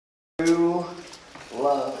True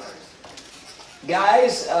love.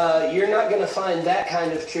 Guys, you're not going to find that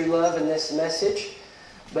kind of true love in this message,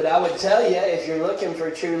 but I would tell you, if you're looking for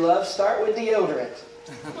true love, start with deodorant.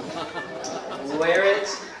 Wear it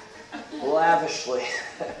lavishly.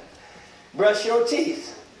 Brush your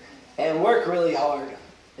teeth and work really hard.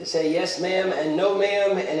 And say yes ma'am and no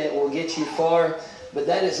ma'am, and it will get you far. But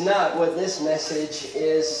that is not what this message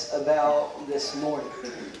is about this morning.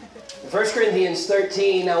 In 1 Corinthians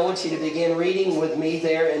 13, I want you to begin reading with me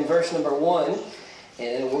there in verse number 1.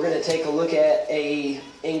 And we're going to take a look at an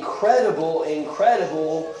incredible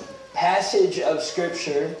passage of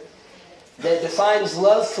Scripture that defines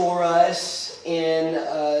love for us in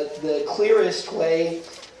the clearest way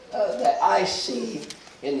that I see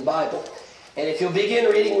in the Bible. And if you'll begin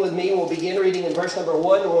reading with me, we'll begin reading in verse number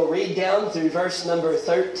 1. We'll read down through verse number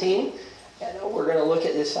 13. And we're going to look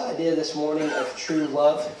at this idea this morning of true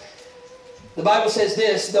love. The Bible says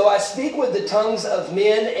this, "Though I speak with the tongues of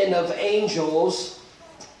men and of angels,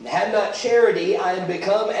 and have not charity, I am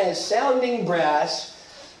become as sounding brass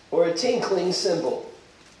or a tinkling cymbal.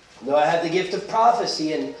 Though I have the gift of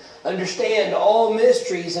prophecy and understand all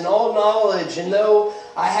mysteries and all knowledge, and though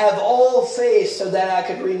I have all faith so that I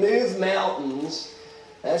could remove mountains,"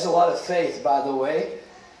 that's a lot of faith, by the way,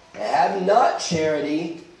 "and have not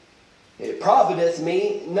charity, it profiteth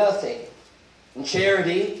me nothing. And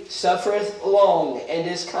charity suffereth long and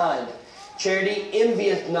is kind. Charity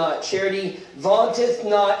envieth not. Charity vaunteth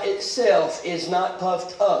not itself, is not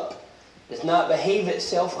puffed up, does not behave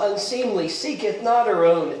itself unseemly, seeketh not her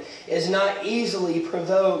own, is not easily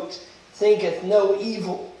provoked, thinketh no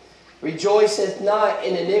evil, rejoiceth not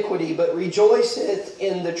in iniquity, but rejoiceth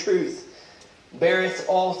in the truth, beareth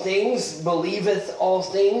all things, believeth all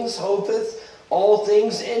things, hopeth all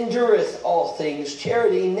things, endureth all things.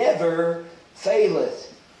 Charity never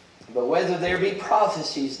faileth. But whether there be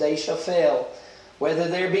prophecies, they shall fail. Whether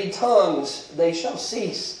there be tongues, they shall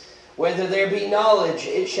cease. Whether there be knowledge,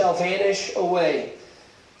 it shall vanish away.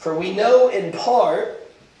 For we know in part,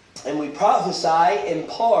 and we prophesy in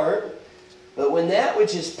part, but when that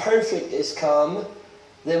which is perfect is come,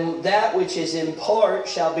 then that which is in part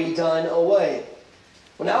shall be done away.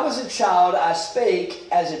 When I was a child, I spake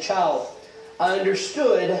as a child. I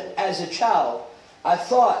understood as a child. I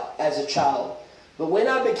thought as a child. But when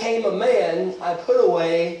I became a man, I put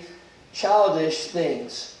away childish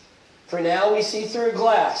things. For now we see through a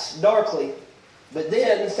glass, darkly, but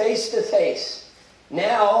then face to face.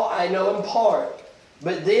 Now I know in part,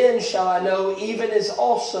 but then shall I know even as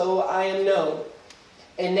also I am known.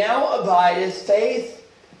 And now abideth faith,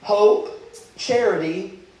 hope,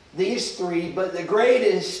 charity, these three, but the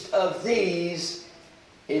greatest of these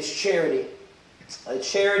is charity."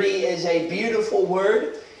 Charity is a beautiful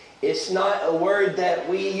word. It's not a word that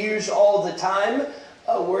we use all the time.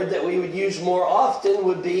 A word that we would use more often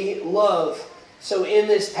would be love. So in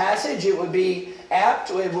this passage, it would be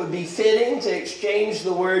apt, it would be fitting to exchange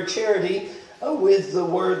the word charity with the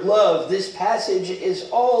word love. This passage is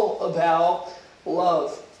all about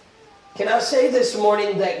love. Can I say this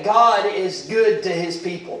morning that God is good to His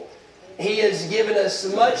people? He has given us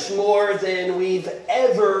much more than we've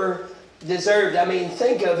ever deserved. I mean,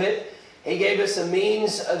 think of it. He gave us a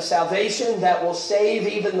means of salvation that will save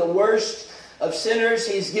even the worst of sinners.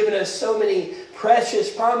 He's given us so many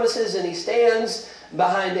precious promises, and He stands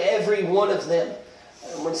behind every one of them.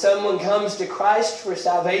 And when someone comes to Christ for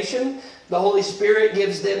salvation, the Holy Spirit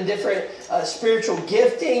gives them different spiritual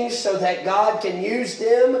giftings so that God can use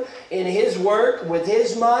them in His work with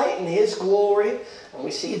His might and His glory. And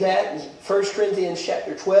we see that in 1 Corinthians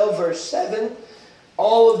chapter 12, verse 7.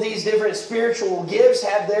 All of these different spiritual gifts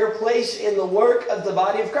have their place in the work of the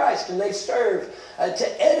body of Christ, and they serve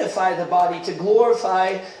to edify the body, to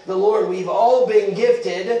glorify the Lord. We've all been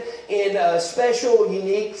gifted in a special,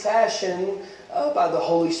 unique fashion by the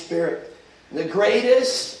Holy Spirit. The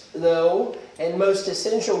greatest, though, and most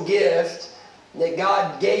essential gift that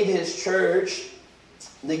God gave His church,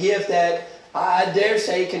 the gift that I dare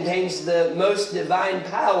say contains the most divine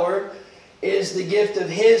power, is the gift of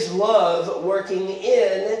His love working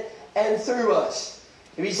in and through us.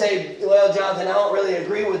 If you say, "Well, Jonathan, I don't really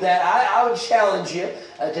agree with that," I would challenge you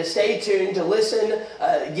to stay tuned, to listen,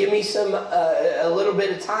 give me a little bit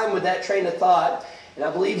of time with that train of thought, and I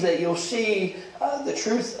believe that you'll see the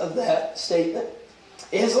truth of that statement.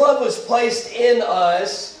 His love was placed in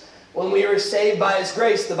us when we were saved by His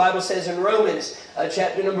grace. The Bible says in Romans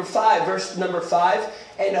chapter number 5, verse number 5,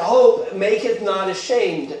 "And hope maketh not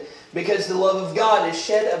ashamed, because the love of God is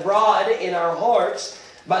shed abroad in our hearts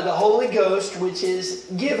by the Holy Ghost, which is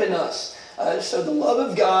given us." So the love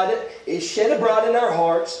of God is shed abroad in our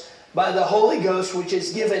hearts by the Holy Ghost, which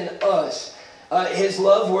is given us. His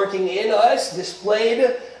love working in us,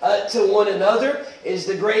 displayed to one another, is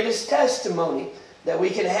the greatest testimony that we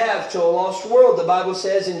can have to a lost world. The Bible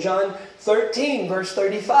says in John 13, verse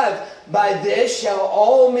 35, "By this shall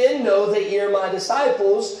all men know that ye are my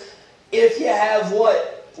disciples, if ye have"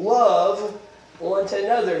 what? Love one to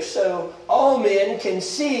another. So all men can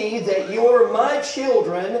see that you're my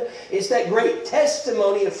children. It's that great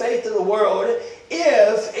testimony of faith to the world.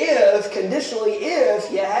 If, conditionally,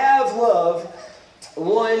 if you have love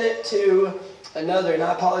one to another. And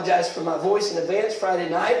I apologize for my voice in advance. Friday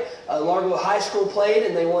night, Largo High School played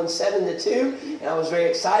and they won 7-2. And I was very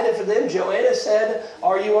excited for them. Joanna said,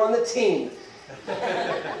 "Are you on the team?" Ha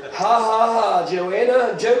ha ha,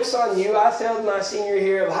 Joanna, joke's on you. I failed my senior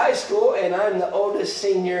year of high school and I'm the oldest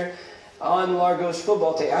senior on Largo's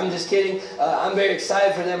football team. I'm just kidding. I'm very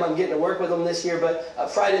excited for them. I'm getting to work with them this year. But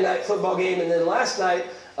Friday night football game, and then last night,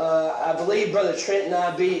 I believe Brother Trent and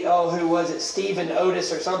I beat, who was it, Stephen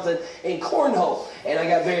Otis or something, in cornhole. And I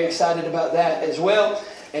got very excited about that as well.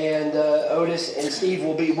 And Otis and Steve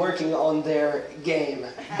will be working on their game.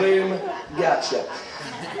 Boom, gotcha.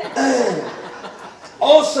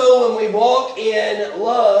 Also, when we walk in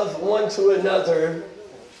love one to another,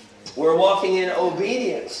 we're walking in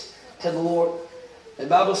obedience to the Lord. The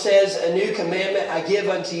Bible says, "A new commandment I give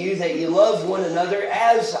unto you, that ye love one another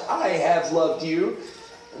as I have loved you,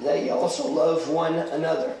 and that ye also love one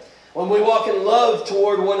another." When we walk in love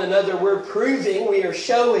toward one another, we're proving, we are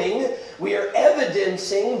showing, we are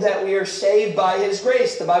evidencing that we are saved by His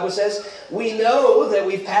grace. The Bible says, we know that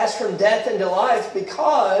we've passed from death into life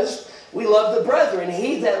because we love the brethren.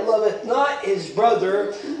 He that loveth not his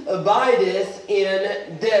brother abideth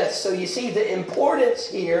in death. So you see the importance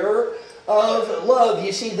here of love.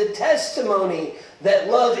 You see the testimony that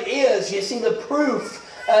love is. You see the proof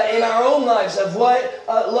in our own lives of what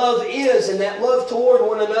love is, and that love toward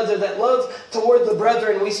one another, that love toward the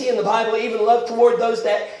brethren. We see in the Bible even love toward those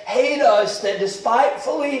that hate us, that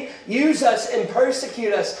despitefully use us and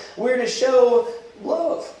persecute us. We're to show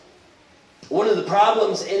love. One of the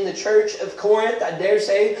problems in the church of Corinth, I dare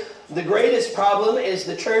say the greatest problem is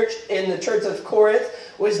the church of Corinth,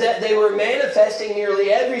 was that they were manifesting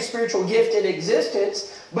nearly every spiritual gift in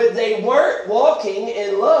existence, but they weren't walking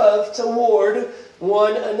in love toward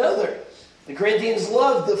one another. The Corinthians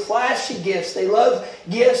loved the flashy gifts. They loved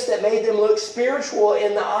gifts that made them look spiritual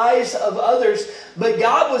in the eyes of others. But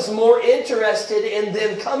God was more interested in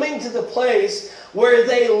them coming to the place where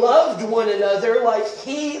they loved one another like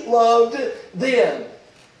He loved them.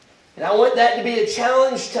 And I want that to be a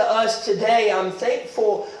challenge to us today. I'm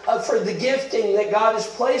thankful for the gifting that God has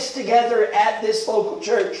placed together at this local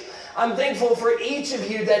church. I'm thankful for each of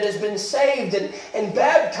you that has been saved and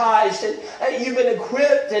baptized, and you've been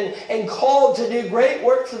equipped and called to do great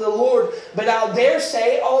work for the Lord. But I'll dare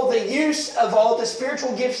say all the use of all the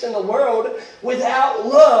spiritual gifts in the world without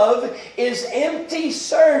love is empty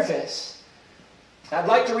service. I'd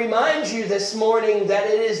like to remind you this morning that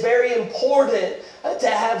it is very important to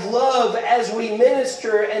have love as we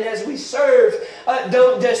minister and as we serve.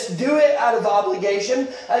 Don't just do it out of obligation.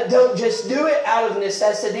 Don't just do it out of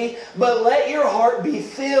necessity. But let your heart be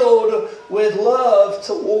filled with love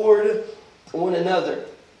toward one another.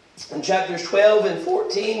 In chapters 12 and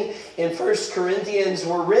 14 in 1 Corinthians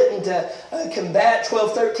were written to combat,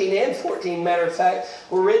 12, 13, and 14, matter of fact,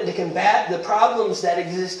 were written to combat the problems that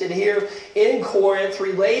existed here in Corinth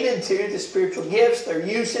related to the spiritual gifts, their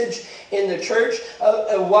usage in the church.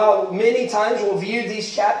 While many times we'll view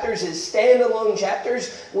these chapters as standalone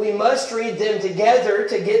chapters, we must read them together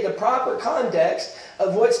to get the proper context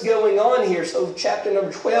of what's going on here. So chapter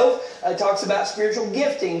number 12 talks about spiritual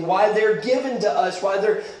gifting, why they're given to us, why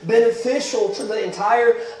they're beneficial to the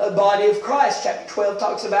entire body of Christ. Chapter 12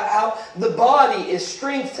 talks about how the body is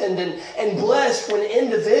strengthened and blessed when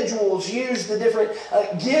individuals use the different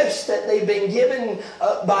gifts that they've been given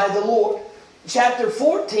by the Lord. Chapter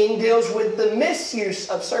 14 deals with the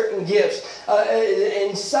misuse of certain gifts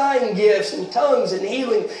and sign gifts and tongues and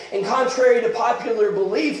healing. And contrary to popular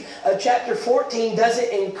belief, chapter 14 doesn't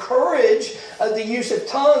encourage the use of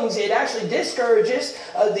tongues. It actually discourages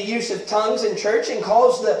the use of tongues in church and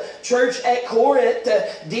calls the church at Corinth to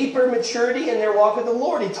deeper maturity in their walk with the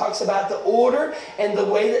Lord. He talks about the order and the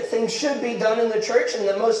way that things should be done in the church and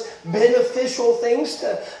the most beneficial things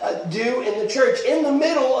to do in the church. In the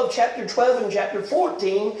middle of chapter 12 and chapter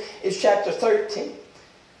 14 is chapter 13.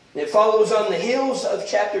 It follows on the heels of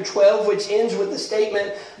chapter 12, which ends with the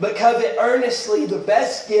statement, "But covet earnestly the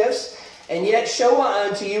best gifts, and yet show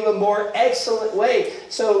unto you a more excellent way."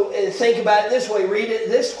 So think about it this way, read it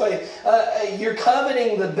this way. You're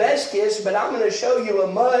coveting the best gifts, but I'm going to show you a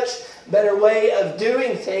much better way of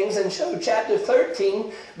doing things. And so chapter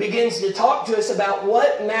 13 begins to talk to us about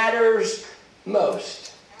what matters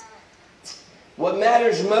most. What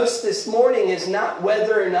matters most this morning is not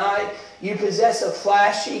whether or not you possess a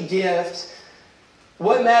flashy gift.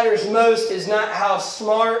 What matters most is not how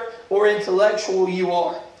smart or intellectual you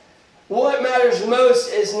are. What matters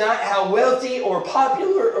most is not how wealthy or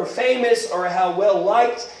popular or famous or how well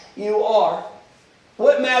liked you are.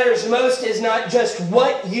 What matters most is not just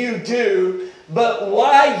what you do, but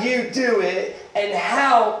why you do it and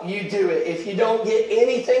how you do it. If you don't get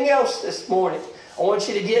anything else this morning, I want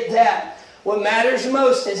you to get that. What matters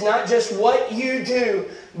most is not just what you do,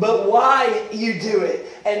 but why you do it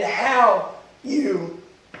and how you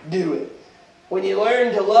do it. When you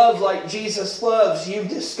learn to love like Jesus loves, you've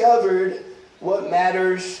discovered what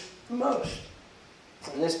matters most.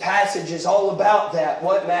 And this passage is all about that,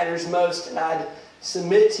 what matters most, and I'd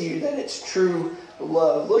submit to you that it's true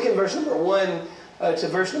love. Look in verse number 1 to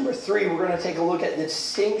verse number 3. We're going to take a look at the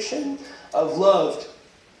distinction of love.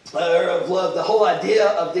 The whole idea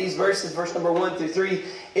of these verses, verse number 1 through 3,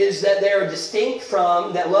 is that they are distinct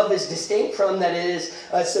from, that love is distinct from, that it is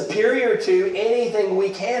superior to anything we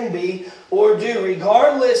can be or do,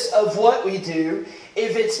 regardless of what we do.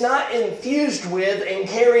 If it's not infused with and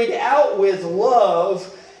carried out with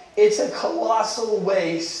love, it's a colossal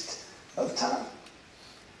waste of time.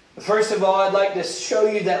 First of all, I'd like to show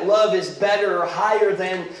you that love is better or higher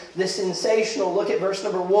than the sensational. Look at verse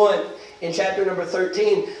number 1 in chapter number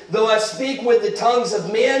 13. Though I speak with the tongues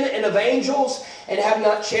of men and of angels and have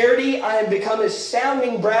not charity, I am become as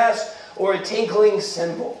sounding brass or a tinkling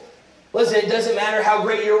cymbal. Listen, it doesn't matter how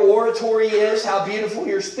great your oratory is, how beautiful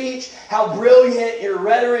your speech, how brilliant your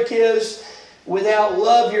rhetoric is. Without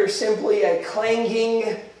love, you're simply a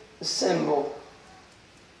clanging cymbal.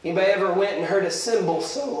 Anybody ever went and heard a cymbal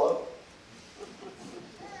solo?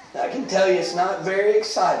 I can tell you it's not very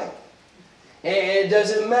exciting. And it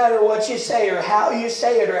doesn't matter what you say or how you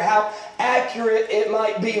say it or how accurate it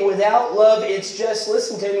might be. Without love, it's just,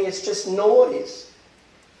 listen to me, it's just noise.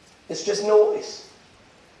 It's just noise.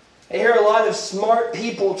 I hear a lot of smart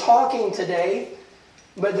people talking today,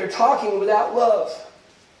 but they're talking without love.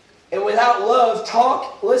 And without love,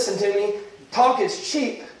 talk, listen to me, talk is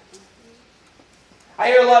cheap. I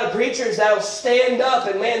hear a lot of preachers that will stand up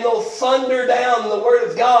and, man, they'll thunder down the Word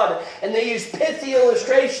of God. And they use pithy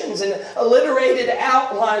illustrations and alliterated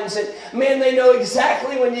outlines. And, man, they know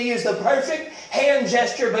exactly when to use the perfect hand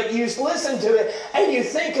gesture. But you listen to it and you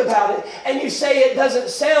think about it. And you say it doesn't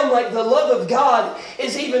sound like the love of God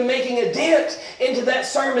is even making a dent into that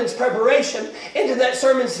sermon's preparation, into that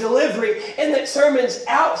sermon's delivery, in that sermon's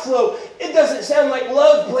outflow. It doesn't sound like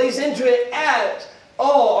love plays into it at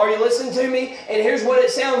all. Are you listening to me? And here's what it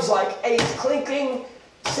sounds like. A clinking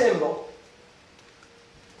cymbal.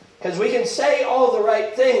 Because we can say all the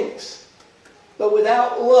right things, but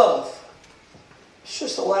without love, it's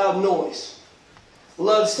just a loud noise.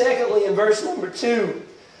 Love, secondly, in verse number 2,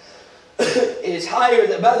 is higher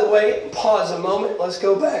than, by the way, pause a moment, let's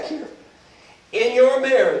go back here. In your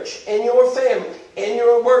marriage, in your family, in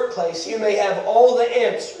your workplace, you may have all the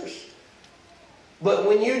answers. But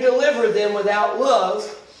when you deliver them without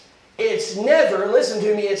love, it's never, listen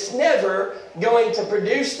to me, it's never going to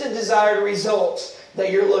produce the desired results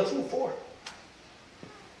that you're looking for.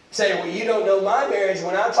 Say, well, you don't know my marriage.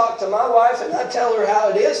 When I talk to my wife and I tell her how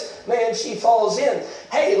it is, man, she falls in.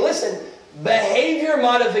 Hey, listen, behavior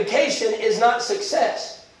modification is not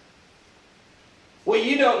success. Well,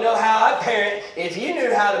 you don't know how I parent. If you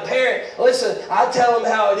knew how to parent, listen, I tell them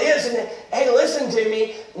how it is. And hey, listen to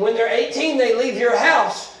me. When they're 18, they leave your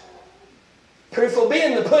house. Proof will be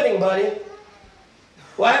in the pudding, buddy.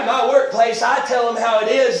 Well, at my workplace, I tell them how it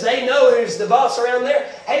is. They know who's the boss around there.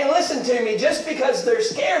 Hey, listen to me. Just because they're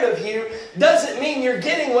scared of you doesn't mean you're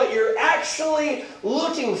getting what you're actually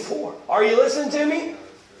looking for. Are you listening to me?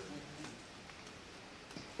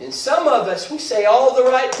 And some of us, we say all the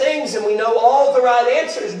right things and we know all the right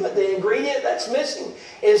answers, but the ingredient that's missing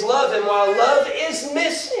is love. And while love is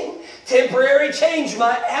missing, temporary change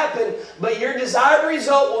might happen, but your desired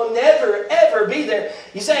result will never, ever be there.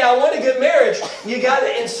 You say, I want a good marriage. You got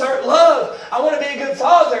to insert love. I want to be a good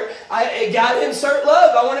father. I got to insert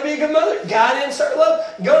love. I want to be a good mother. Got to insert love.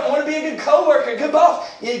 I want to be a good co-worker, a good boss.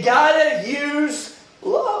 You got to use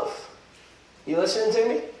love. You listening to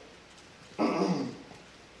me?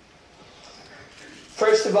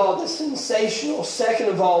 First of all, the sensational. Second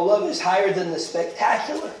of all, love is higher than the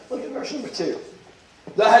spectacular. Look at verse number 2.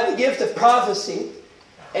 Though I have the gift of prophecy,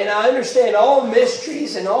 and I understand all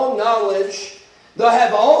mysteries and all knowledge, though I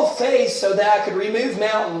have all faith so that I could remove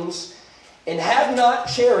mountains, and have not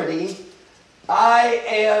charity, I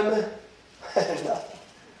am nothing.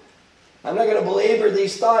 I'm not going to belabor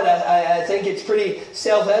these thoughts. I think it's pretty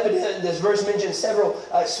self-evident. This verse mentions several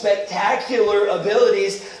spectacular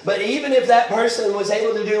abilities. But even if that person was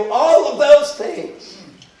able to do all of those things,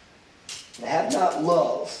 they have not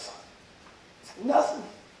love. Nothing.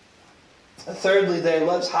 Thirdly, there,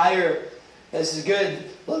 love's higher. This is good.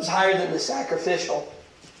 Love's higher than the sacrificial.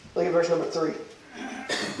 Look at verse number 3.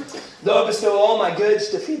 Though I bestow all my goods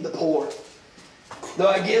to feed the poor, though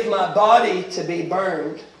I give my body to be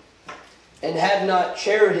burned, and have not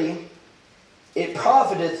charity, it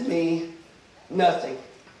profiteth me nothing.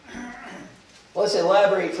 Let's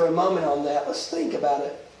elaborate for a moment on that. Let's think about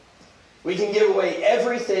it. We can give away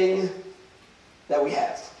everything that we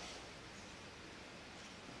have.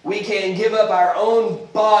 We can give up our own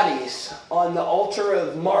bodies on the altar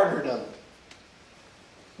of martyrdom.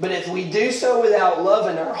 But if we do so without love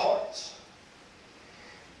in our hearts,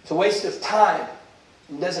 it's a waste of time.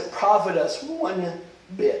 It doesn't profit us one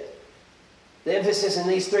bit. The emphasis in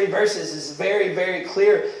these 3 verses is very, very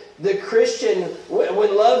clear. The Christian,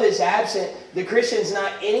 when love is absent, the Christian's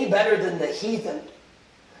not any better than the heathen.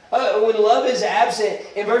 When love is absent,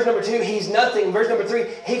 in verse number 2, he's nothing. In verse number 3,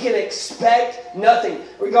 he can expect nothing.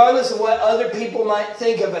 Regardless of what other people might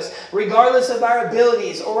think of us, regardless of our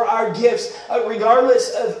abilities or our gifts,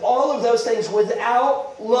 regardless of all of those things,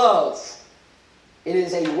 without love, it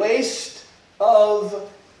is a waste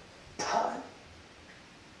of time.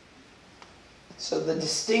 So the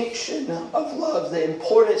distinction of love, the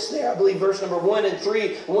importance there, I believe verse number 1 and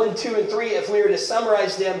 3, 1, 2, and 3, if we were to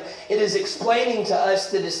summarize them, it is explaining to us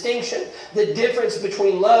the distinction, the difference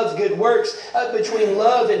between love, good works, between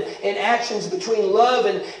love and actions, between love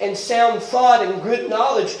and sound thought and good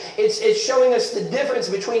knowledge. It's showing us the difference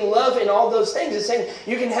between love and all those things. It's saying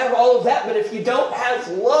you can have all of that, but if you don't have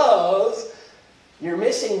love, you're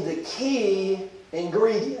missing the key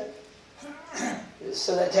ingredient.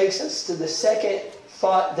 So that takes us to the second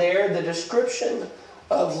thought there, the description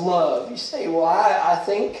of love. You say, well, I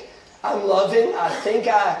think I'm loving. I think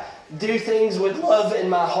I do things with love in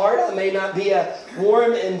my heart. I may not be a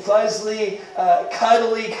warm and fuzzy,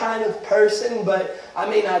 cuddly kind of person, but I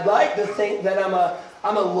mean, I'd like to think that I'm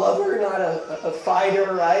a lover, not a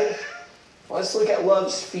fighter, right? Well, let's look at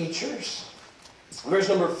love's features. Verse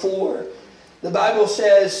number 4. The Bible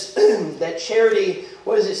says that charity,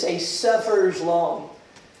 what does it say, suffers long.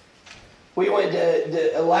 We want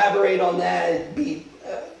to elaborate on that. It'd be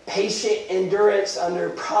patient endurance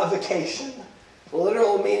under provocation. The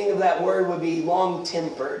literal meaning of that word would be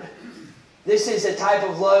long-tempered. This is a type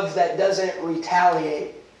of love that doesn't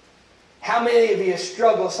retaliate. How many of you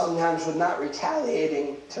struggle sometimes with not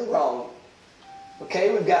retaliating to wrong?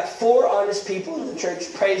 Okay, we've got 4 honest people in the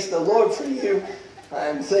church. Praise the Lord for you.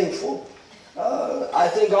 I'm thankful. I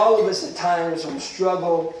think all of us at times will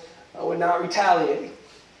struggle with not retaliating.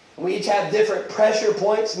 We each have different pressure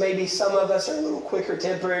points. Maybe some of us are a little quicker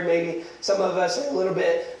tempered. Maybe some of us are a little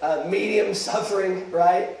bit medium suffering,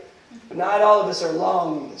 right? But not all of us are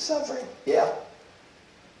long suffering. Yeah.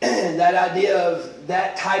 That idea of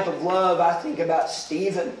that type of love, I think about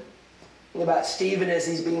Stephen. I think about Stephen as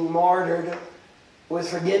he's being martyred with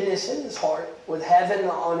forgiveness in his heart, with heaven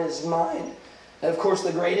on his mind. And of course,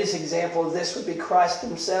 the greatest example of this would be Christ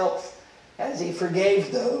himself, as he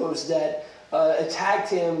forgave those that attacked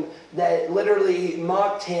him, that literally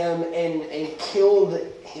mocked him and killed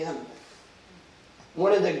him.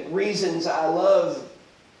 One of the reasons I love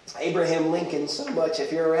Abraham Lincoln so much,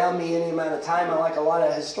 if you're around me any amount of time, I like a lot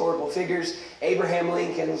of historical figures. Abraham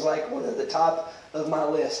Lincoln is like one of the top of my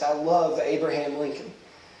list. I love Abraham Lincoln.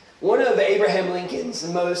 One of Abraham Lincoln's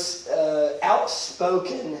most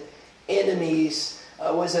outspoken enemies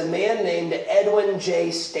was a man named Edwin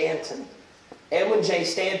J. Stanton. Edwin J.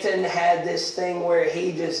 Stanton had this thing where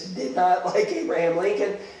he just did not like Abraham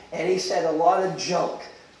Lincoln, and he said a lot of junk.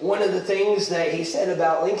 One of the things that he said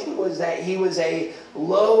about Lincoln was that he was a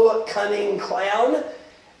low, cunning clown,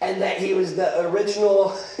 and that he was the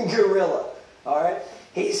original gorilla. All right?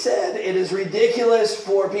 He said it is ridiculous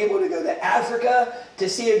for people to go to Africa to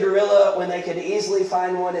see a gorilla when they could easily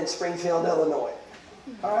find one in Springfield, Illinois.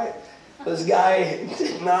 All right? This guy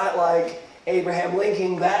did not like Abraham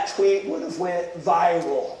Lincoln. That tweet would have went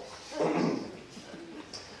viral.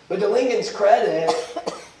 But to Lincoln's credit,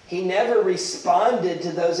 he never responded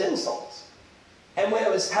to those insults. And when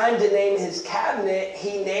it was time to name his cabinet,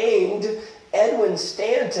 he named Edwin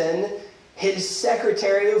Stanton his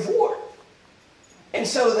Secretary of War. And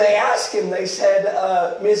so they asked him, they said,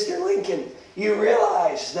 Mr. Lincoln, you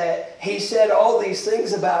realize that he said all these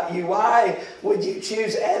things about you. Why would you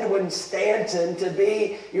choose Edwin Stanton to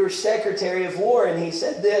be your Secretary of War? And he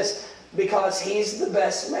said this, because he's the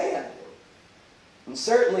best man. And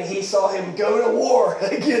certainly he saw him go to war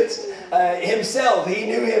against himself. He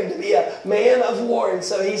knew him to be a man of war. And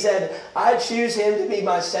so he said, I choose him to be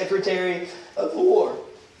my Secretary of War.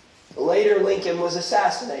 Later, Lincoln was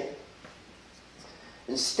assassinated.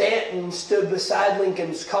 And Stanton stood beside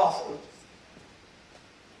Lincoln's coffin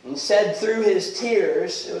and said through his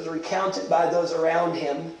tears, it was recounted by those around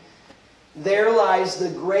him, there lies the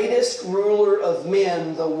greatest ruler of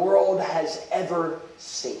men the world has ever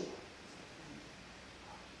seen.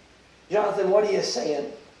 Jonathan, what are you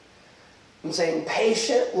saying? I'm saying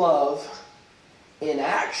patient love in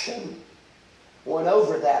action won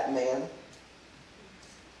over that man.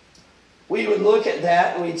 We would look at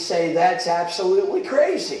that and we'd say, that's absolutely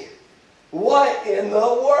crazy. What in the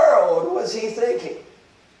world was he thinking?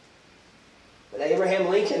 But Abraham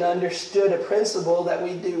Lincoln understood a principle that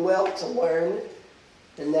we do well to learn,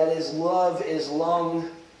 and that is love is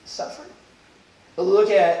long-suffering. But look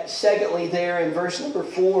at, secondly, there in verse number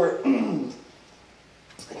 4,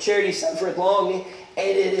 charity suffereth long, and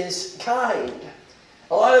it is kind.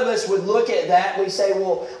 A lot of us would look at that and we say,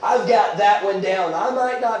 well, I've got that one down. I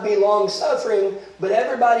might not be long-suffering, but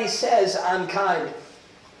everybody says I'm kind.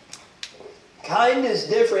 Kind is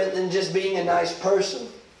different than just being a nice person.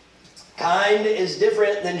 Kind is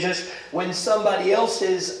different than just when somebody else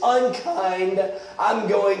is unkind, I'm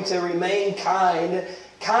going to remain kind.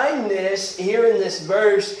 Kindness, here in this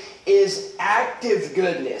verse, is active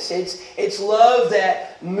goodness. It's love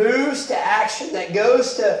that moves to action, that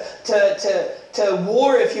goes to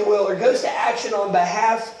war, if you will, or goes to action on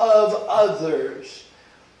behalf of others.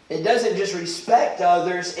 It doesn't just respect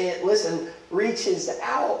others, it, listen, reaches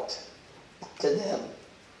out to them.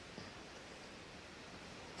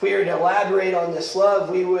 If we were to elaborate on this love,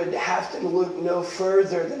 we would have to look no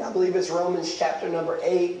further than, I believe it's Romans chapter number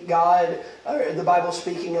 8, the Bible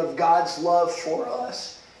speaking of God's love for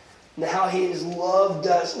us, and how He has loved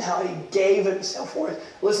us, and how He gave Himself for us.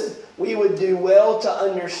 Listen, we would do well to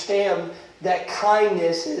understand that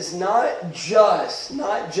kindness is not just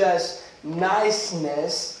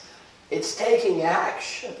niceness, it's taking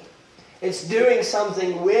action. It's doing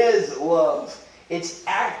something with love. It's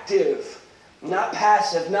active. Not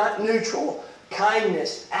passive, not neutral.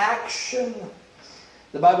 Kindness, action.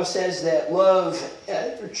 The Bible says that love,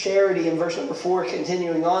 or charity, in verse number 4,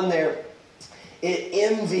 continuing on there, it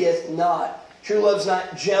envieth not. True love's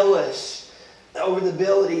not jealous over the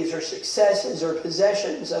abilities or successes or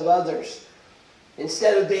possessions of others.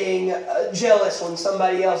 Instead of being jealous when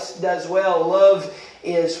somebody else does well, love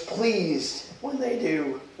is pleased when they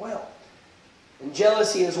do well. And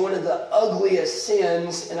jealousy is one of the ugliest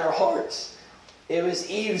sins in our hearts. It was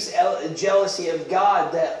Eve's jealousy of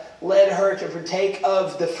God that led her to partake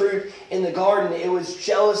of the fruit in the garden. It was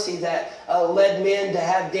jealousy that led men to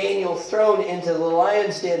have Daniel thrown into the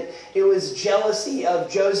lion's den. It was jealousy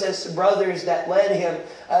of Joseph's brothers that led him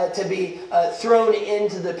to be thrown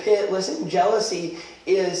into the pit. Listen, jealousy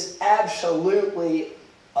is absolutely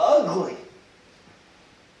ugly.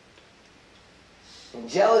 And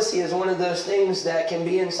jealousy is one of those things that can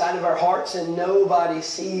be inside of our hearts and nobody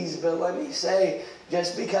sees. But let me say,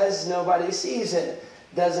 just because nobody sees it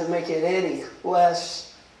doesn't make it any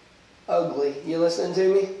less ugly. You listening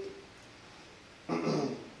to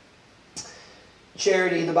me?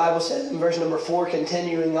 Charity, the Bible says in verse number 4,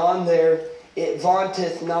 continuing on there, it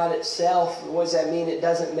vaunteth not itself. What does that mean? It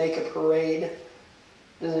doesn't make a parade.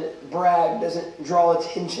 Doesn't brag. Doesn't draw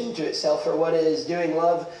attention to itself for what it is doing.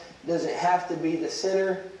 Love doesn't have to be the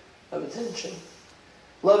center of attention.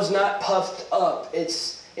 Love's not puffed up.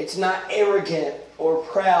 It's not arrogant or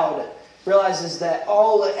proud. It realizes that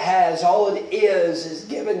all it has, all it is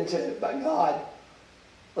given to it by God.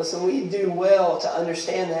 Listen, we do well to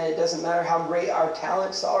understand that it doesn't matter how great our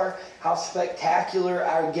talents are, how spectacular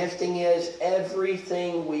our gifting is.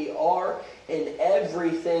 Everything we are and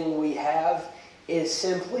everything we have is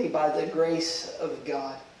simply by the grace of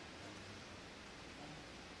God.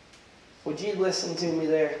 Would you listen to me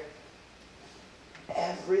there?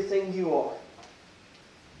 Everything you are,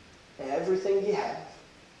 everything you have,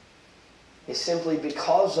 is simply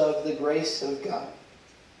because of the grace of God.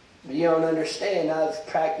 But you don't understand. I've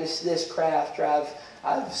practiced this craft, or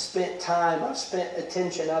I've spent time, I've spent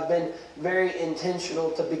attention, I've been very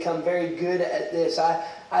intentional to become very good at this.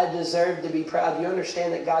 I deserve to be proud. You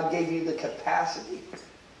understand that God gave you the capacity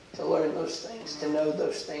to learn those things, to know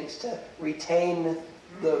those things, to retain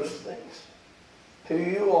those things. Who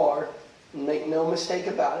you are, make no mistake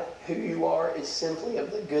about it, who you are is simply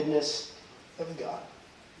of the goodness of God.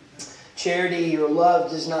 Charity or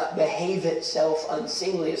love does not behave itself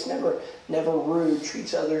unseemly. It's never rude,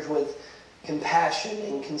 treats others with compassion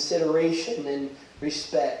and consideration and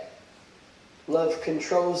respect. Love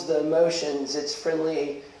controls the emotions. It's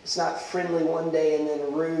friendly. It's not friendly one day and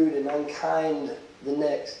then rude and unkind the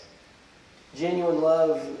next. Genuine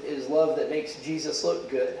love is love that makes Jesus look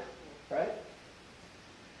good, right?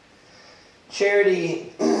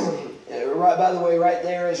 Charity, right, by the way, right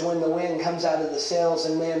there is when the wind comes out of the sails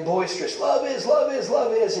and man, boisterous. Love is, love is,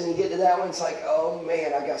 love is. And you get to that one, it's like, oh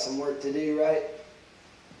man, I got some work to do, right?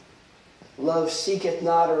 Love seeketh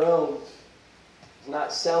not her own. It's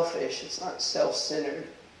not selfish. It's not self-centered.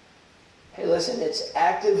 Hey, listen, it's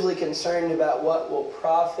actively concerned about what will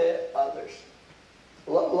profit others.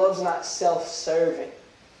 Love's not self-serving.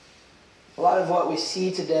 A lot of what we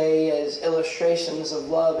see today as illustrations of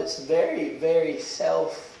love, it's very, very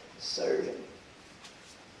self-serving.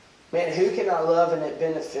 Man, who can I love and it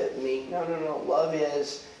benefit me? No. Love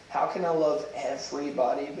is, how can I love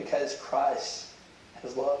everybody? Because Christ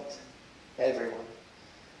has loved everyone.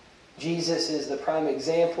 Jesus is the prime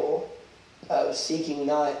example of seeking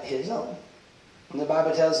not his own. And the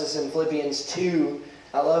Bible tells us in Philippians 2,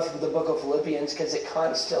 I love the book of Philippians because it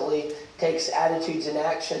constantly takes attitudes and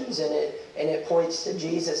actions and it points to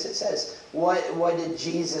Jesus. It says, what did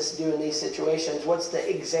Jesus do in these situations? What's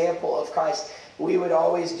the example of Christ? We would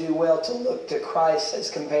always do well to look to Christ as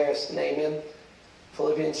comparison. Amen.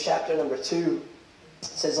 Philippians chapter number 2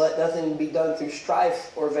 says, let nothing be done through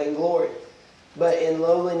strife or vainglory, but in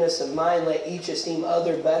lowliness of mind let each esteem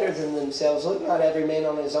other better than themselves. Look not every man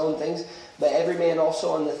on his own things, but every man also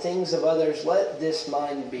on the things of others. Let this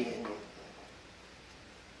mind be in you,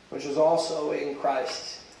 which was also in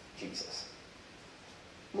Christ Jesus.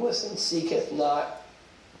 Listen, seeketh not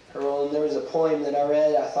her own. There was a poem that I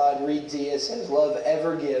read, I thought I'd read to you. It says, love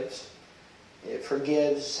ever gives, it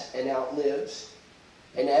forgives and outlives,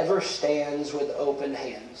 and ever stands with open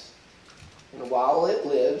hands. And while it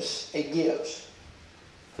lives, it gives.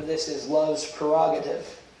 For this is love's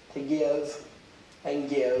prerogative, to give and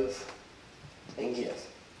give and give.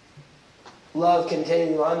 Love,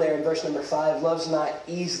 continuing on there in verse number 5, love's not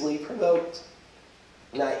easily provoked.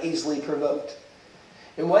 Not easily provoked.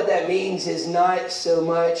 And what that means is not so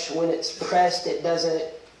much when it's pressed, it doesn't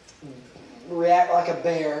react like a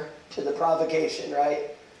bear to the provocation, right?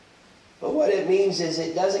 But what it means is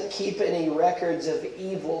it doesn't keep any records of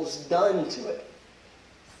evils done to it.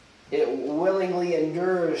 It willingly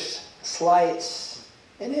endures slights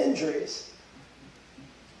and injuries.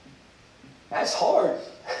 That's hard.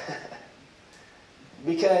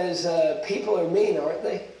 Because people are mean, aren't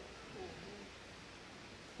they?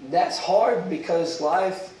 That's hard because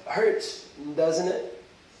life hurts, doesn't it?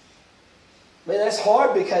 I mean, that's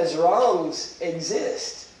hard because wrongs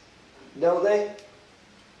exist, don't they?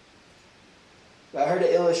 I heard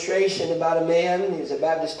an illustration about a man. He was a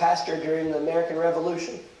Baptist pastor during the American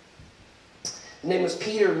Revolution. His name was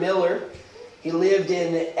Peter Miller. He lived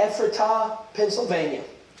in Ephrata, Pennsylvania.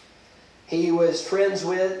 He was friends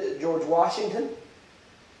with George Washington.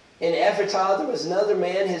 In Ephrata, there was another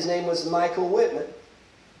man. His name was Michael Whitman.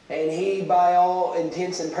 And he, by all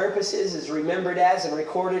intents and purposes, is remembered as and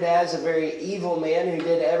recorded as a very evil man who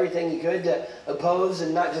did everything he could to oppose,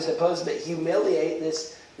 and not just oppose, but humiliate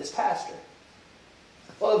this pastor.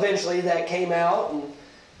 Well, eventually that came out, and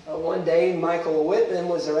one day Michael Whitman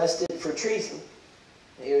was arrested for treason.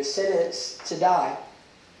 He was sentenced to die.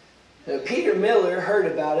 Peter Miller heard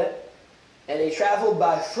about it, and he traveled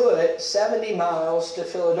by foot 70 miles to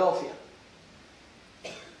Philadelphia.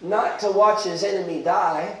 Not to watch his enemy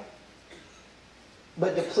die,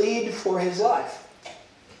 but to plead for his life.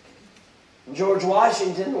 George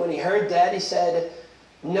Washington, when he heard that, he said,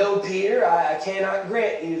 "No, Peter, I cannot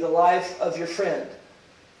grant you the life of your friend."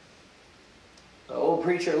 The old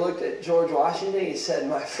preacher looked at George Washington. He said,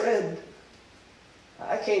 "My friend,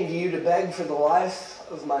 I came to you to beg for the life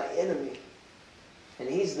of my enemy. And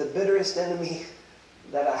he's the bitterest enemy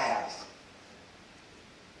that I have."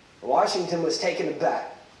 Washington was taken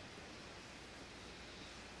aback.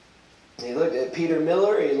 He looked at Peter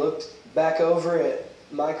Miller. He looked back over at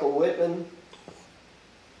Michael Whitman.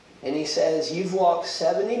 And he says, "You've walked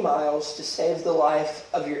 70 miles to save the life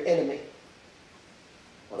of your enemy."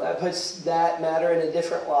 Well, that puts that matter in a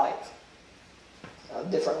different light. A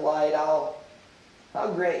different light, I'll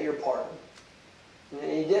grant your pardon.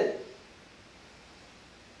 And he did.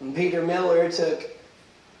 And Peter Miller took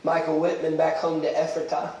Michael Whitman back home to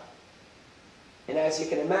Ephrata. And as you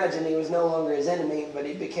can imagine, he was no longer his enemy, but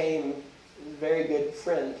he became a very good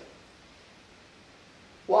friend.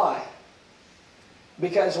 Why?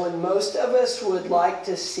 Because when most of us would like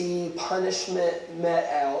to see punishment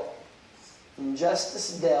met out and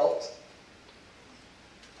justice dealt,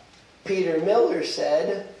 Peter Miller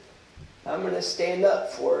said, I'm going to stand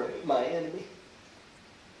up for my enemy.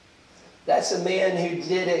 That's a man who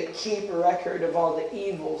didn't keep a record of all the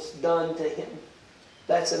evils done to him.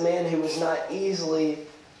 That's a man who was not easily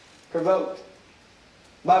provoked.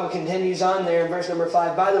 The Bible continues on there in verse number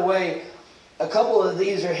 5. By the way, a couple of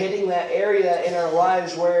these are hitting that area in our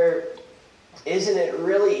lives where isn't it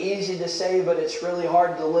really easy to say, but it's really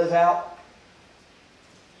hard to live out?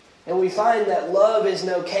 And we find that love is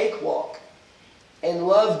no cakewalk. And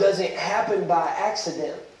love doesn't happen by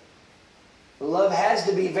accident. Love has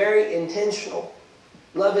to be very intentional.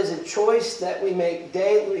 Love is a choice that we make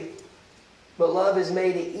daily. But love is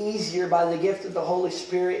made easier by the gift of the Holy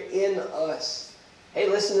Spirit in us. Hey,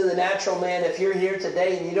 listen to the natural man. If you're here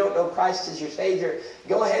today and you don't know Christ as your Savior,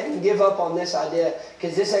 go ahead and give up on this idea,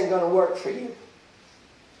 because this ain't going to work for you.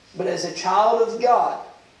 But as a child of God,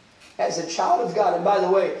 and by the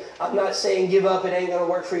way, I'm not saying give up, it ain't going to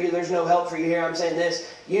work for you, there's no help for you here. I'm saying this,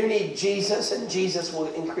 you need Jesus, and Jesus will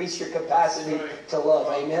increase your capacity to love.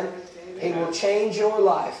 Amen? He will change your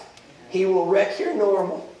life. He will wreck your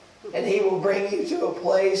normal. And He will bring you to a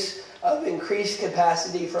place of increased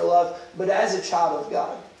capacity for love. But as a child of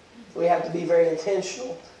God, we have to be very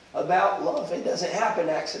intentional about love. It doesn't happen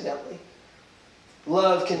accidentally.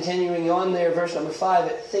 Love, continuing on there, verse number 5,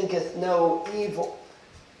 it thinketh no evil.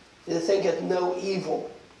 It thinketh no evil.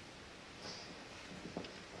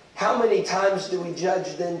 How many times do we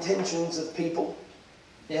judge the intentions of people?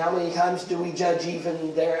 And how many times do we judge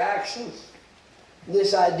even their actions?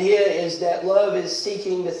 This idea is that love is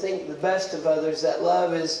seeking to think the best of others. That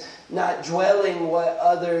love is not dwelling on what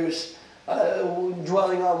others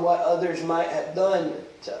might have done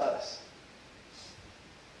to us.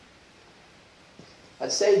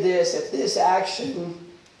 I'd say this: if this action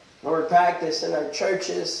were practiced in our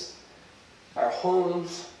churches, our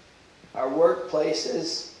homes, our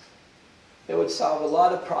workplaces, it would solve a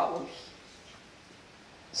lot of problems.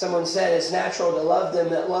 Someone said it's natural to love them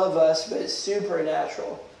that love us, but it's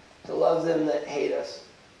supernatural to love them that hate us.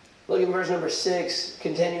 Look at verse number 6,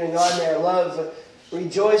 continuing on there. Love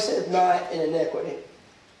rejoiceth not in iniquity.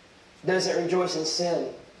 Doesn't rejoice in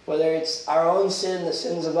sin. Whether it's our own sin, the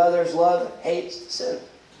sins of others, love hates sin.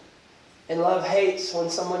 And love hates when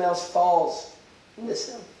someone else falls into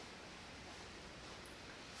sin.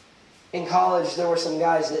 In college, there were some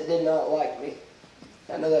guys that did not like me.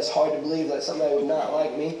 I know that's hard to believe that somebody would not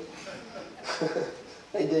like me.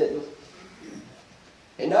 They didn't.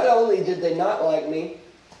 And not only did they not like me,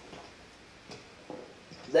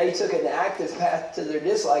 they took an active path to their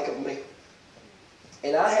dislike of me.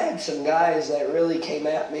 And I had some guys that really came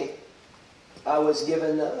at me. I was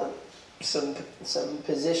given some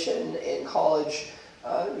position in college,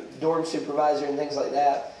 dorm supervisor and things like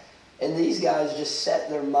that. And these guys just set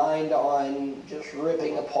their mind on just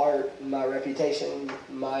ripping apart my reputation,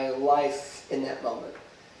 my life in that moment.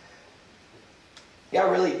 Got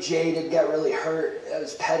really jaded, got really hurt. It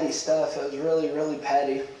was petty stuff. It was really, really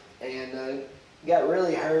petty. And got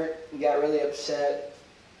really hurt, got really upset.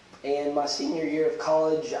 And my senior year of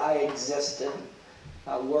college, I existed.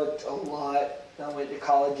 I worked a lot. I went to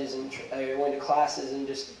colleges and I went to classes and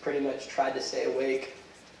just pretty much tried to stay awake.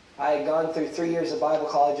 I had gone through 3 years of Bible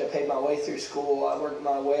college. I paid my way through school. I worked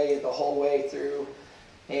my way the whole way through.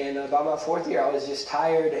 And by my 4th year, I was just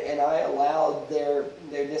tired, and I allowed their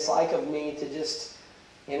dislike of me to just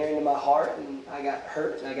enter into my heart. And I got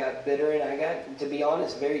hurt, and I got bitter, and I got, to be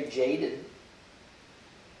honest, very jaded.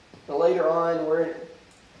 But later on,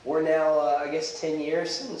 we're now, I guess, 10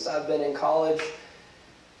 years since I've been in college.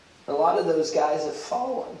 A lot of those guys have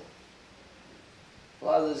fallen. A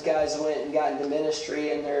lot of those guys went and got into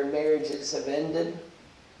ministry, and their marriages have ended.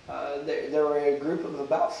 There were a group of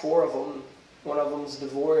about 4 of them. One of them's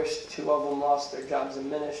divorced. 2 of them lost their jobs in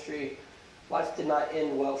ministry. Life did not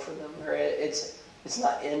end well for them. Or it's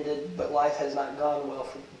not ended, but life has not gone well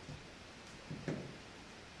for them.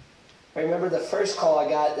 I remember the first call I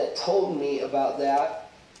got that told me about that,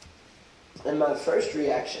 and my first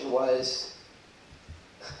reaction was,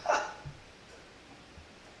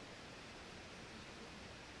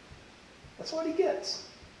 that's what he gets.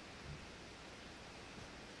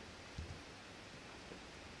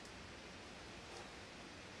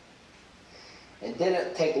 It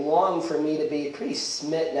didn't take long for me to be pretty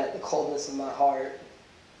smitten at the coldness of my heart,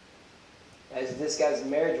 as this guy's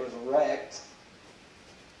marriage was wrecked.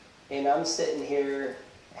 And I'm sitting here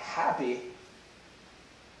happy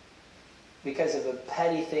because of a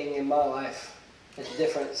petty thing in my life, a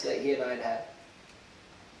difference that he and I had had.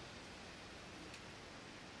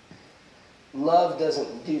 Love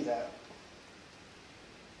doesn't do that.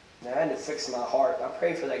 And I had to fix my heart. I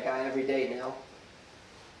pray for that guy every day now.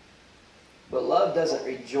 But love doesn't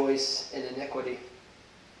rejoice in iniquity.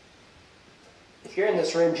 If you're in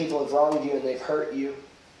this room, people have wronged you and they've hurt you.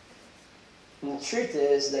 And the truth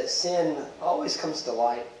is that sin always comes to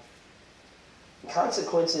light.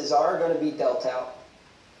 Consequences are going to be dealt out.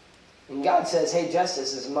 And God says, hey,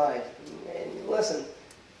 justice is mine. And listen,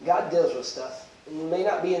 God deals with stuff. And it may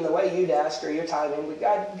not be in the way you'd ask or your timing, but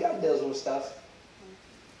God deals with stuff.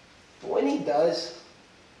 But when he does,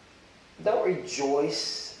 don't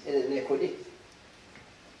rejoice in iniquity.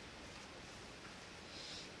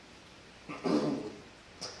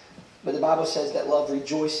 But the Bible says that love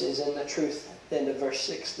rejoices in the truth. End of verse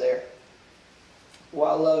 6 there.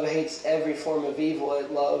 While love hates every form of evil,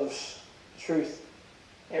 it loves truth.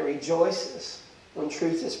 It rejoices when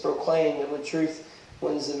truth is proclaimed and when truth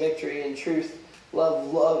wins the victory. And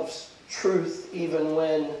love loves truth even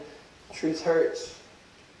when truth hurts.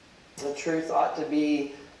 The truth ought to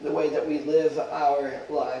be the way that we live our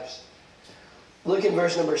lives. Look in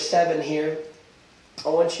verse number 7 here. I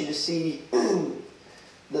want you to see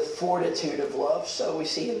the fortitude of love. So we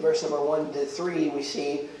see in verse number 1 to 3, we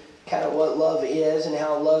see kind of what love is and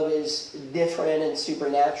how love is different and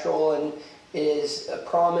supernatural and is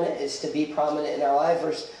prominent, is to be prominent in our life.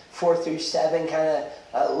 Verse 4 through 7 kind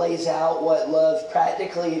of lays out what love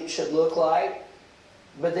practically should look like.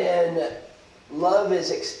 But then love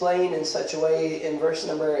is explained in such a way in verse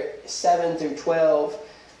number 7 through 12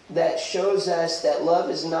 that shows us that love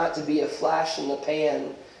is not to be a flash in the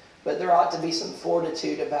pan, but there ought to be some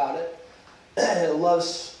fortitude about it.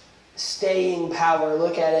 Love's staying power.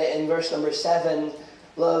 Look at it in verse number 7.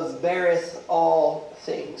 Love beareth all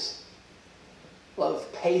things. Love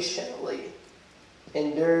patiently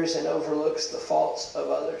endures and overlooks the faults of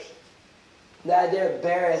others. That idea of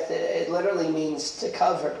beareth, it literally means to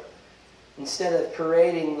cover. Instead of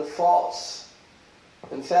parading the faults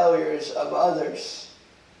and failures of others,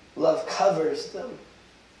 love covers them.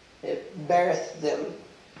 It beareth them.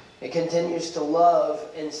 It continues to love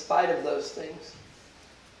in spite of those things.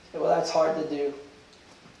 Well, that's hard to do.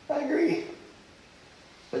 I agree.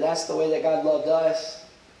 But that's the way that God loved us.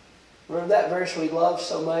 Remember that verse we love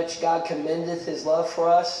so much, God commendeth his love for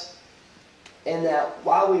us, and that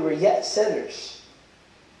while we were yet sinners,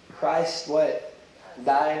 Christ,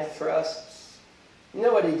 died for us. You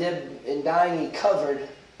know what he did in dying? He covered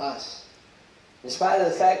us. In spite of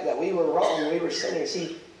the fact that we were wrong, we were sinners,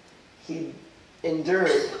 he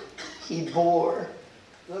endured, he bore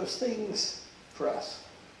those things for us.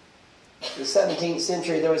 In the 17th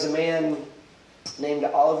century, there was a man named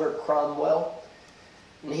Oliver Cromwell,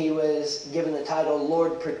 and he was given the title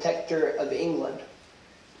Lord Protector of England.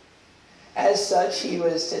 As such, he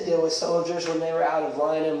was to deal with soldiers when they were out of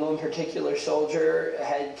line, and one particular soldier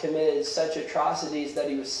had committed such atrocities that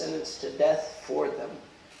he was sentenced to death for them.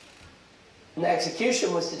 And the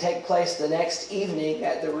execution was to take place the next evening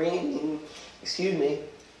at the ringing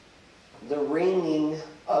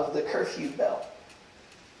of the curfew bell.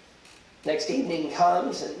 Next evening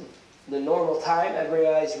comes, and the normal time,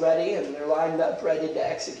 everybody's ready, and they're lined up ready to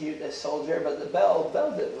execute this soldier, but the bell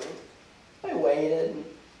didn't ring. They waited, and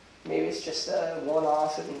maybe it's just a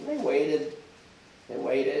one-off, and they waited,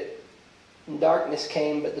 and darkness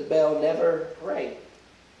came, but the bell never rang.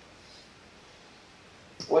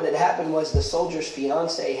 What had happened was the soldier's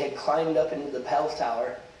fiancée had climbed up into the bell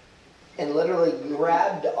tower and literally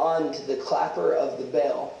grabbed onto the clapper of the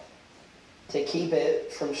bell to keep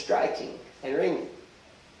it from striking and ringing.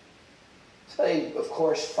 So they, of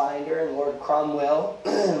course, find her, and Lord Cromwell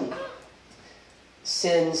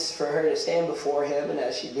sends for her to stand before him, and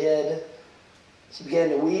as she did, she began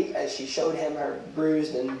to weep as she showed him her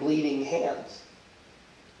bruised and bleeding hands.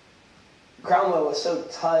 Cromwell was so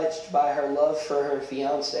touched by her love for her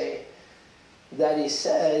fiancé that he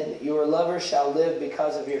said, "Your lover shall live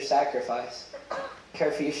because of your sacrifice.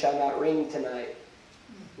 Curfew shall not ring tonight.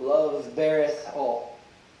 Love beareth all."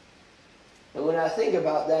 And when I think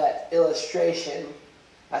about that illustration,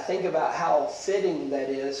 I think about how fitting that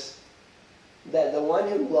is, that the one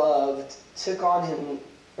who loved took on him,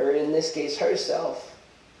 or in this case herself,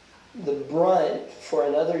 the brunt for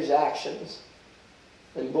another's actions,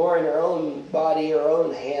 and bore in her own body, her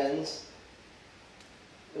own hands,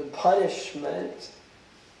 the punishment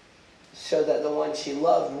so that the one she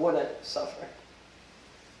loved wouldn't suffer.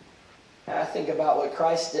 And I think about what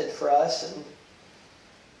Christ did for us,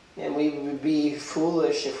 and we would be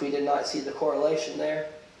foolish if we did not see the correlation there.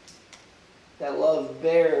 That love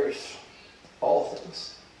bears all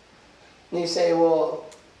things. And you say, well,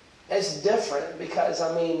 it's different because,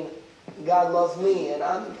 God loved me, and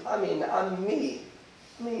I'm me.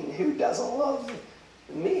 Who doesn't love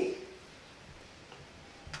me?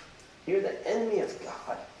 You're the enemy of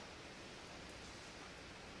God.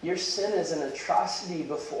 Your sin is an atrocity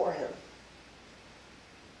before Him.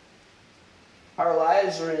 Our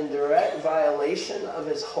lives are in direct violation of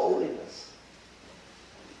His holiness.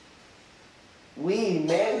 We,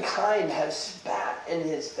 mankind, have spat in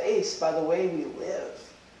His face by the way we live.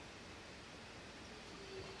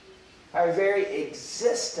 Our very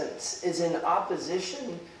existence is in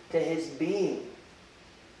opposition to His being.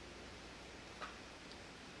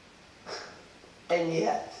 And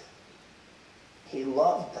yet, He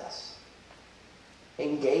loved us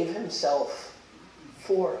and gave Himself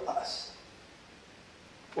for us.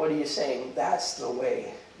 What are you saying? That's the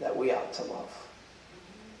way that we ought to love.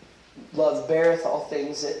 Love beareth all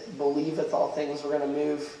things, it believeth all things. We're going to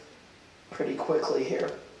move pretty quickly here.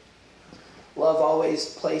 Love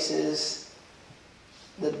always places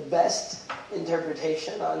the best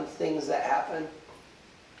interpretation on things that happen.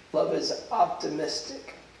 Love is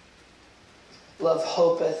optimistic. Love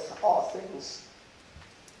hopeth all things.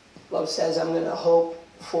 Love says, I'm going to hope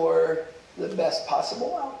for the best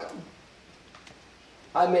possible outcome.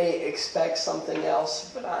 I may expect something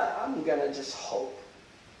else, but I'm going to just hope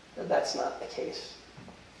that that's not the case.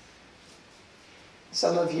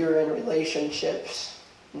 Some of you are in relationships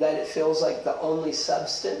that it feels like the only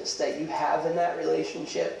substance that you have in that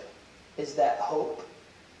relationship is that hope.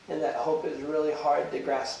 And that hope is really hard to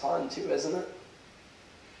grasp onto, isn't it?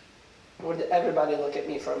 Would everybody look at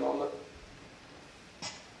me for a moment?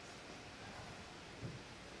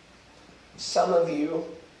 Some of you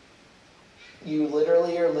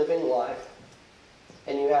literally are living life,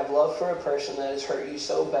 and you have love for a person that has hurt you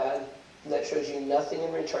so bad that shows you nothing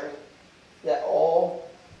in return, that all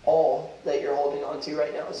that you're holding on to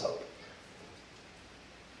right now is hope.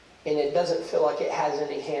 And it doesn't feel like it has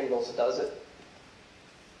any handles, does it?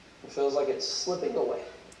 It feels like it's slipping away.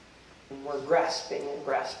 And we're grasping and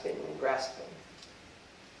grasping and grasping.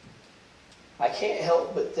 I can't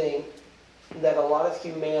help but think that a lot of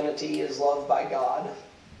humanity is loved by God,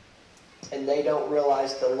 and they don't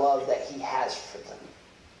realize the love that He has for them.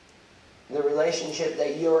 The relationship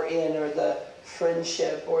that you're in, or the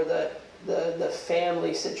friendship, or the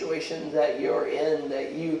family situation that you're in,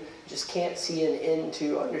 that you just can't see an end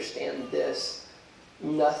to, understand this.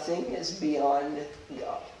 Nothing is beyond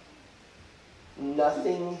God.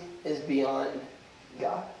 Nothing is beyond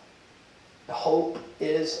God. The hope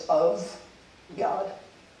is of God.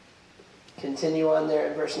 Continue on there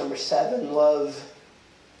in verse number 7. Love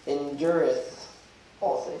endureth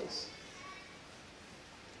all things.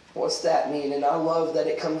 What's that mean? And I love that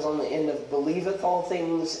it comes on the end of believeth all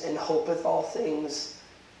things and hopeth all things,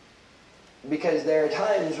 because there are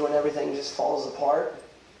times when everything just falls apart.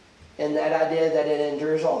 And that idea that it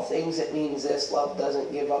endures all things, it means this: love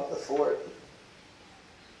doesn't give up the fort.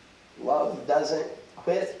 Love doesn't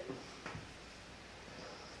quit.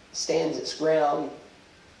 Stands its ground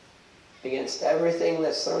against everything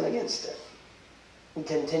that's thrown against it. It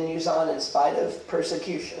continues on in spite of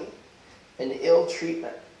persecution and ill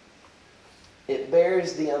treatment. It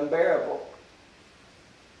bears the unbearable.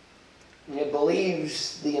 And it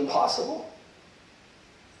believes the impossible.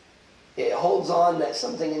 It holds on that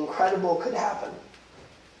something incredible could happen.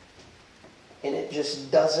 And it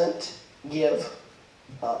just doesn't give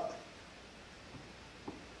up.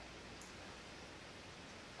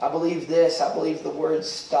 I believe this. I believe the word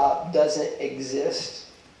stop doesn't exist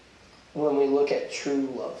when we look at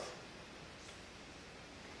true love.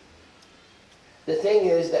 The thing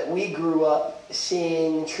is that we grew up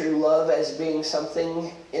seeing true love as being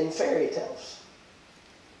something in fairy tales.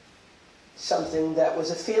 Something that was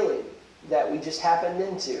a feeling that we just happened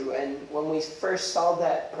into. And when we first saw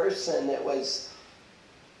that person, it was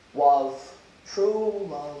love. True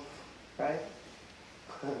love. Right?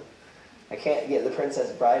 I can't get The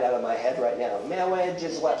Princess Bride out of my head right now. Marriage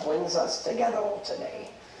is what brings us together today.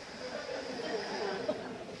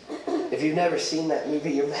 If you've never seen that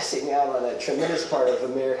movie, you're missing out on a tremendous part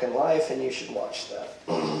of American life, and you should watch that.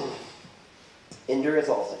 Endureth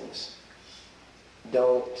all things.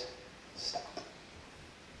 Don't stop.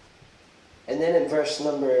 And then in verse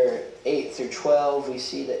number 8 through 12, we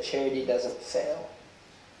see that charity doesn't fail.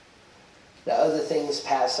 The other things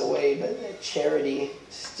pass away, but that charity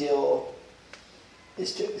still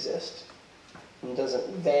is to exist and doesn't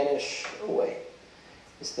vanish away.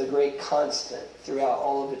 It's the great constant throughout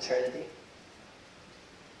all of eternity.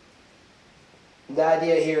 The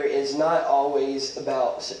idea here is not always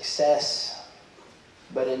about success,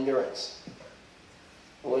 but endurance.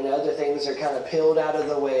 When other things are kind of peeled out of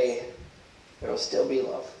the way, there will still be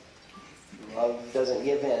love. Love doesn't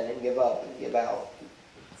give in and give up and give out.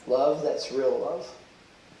 Love that's real love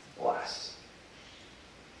lasts.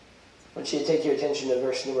 I want you to take your attention to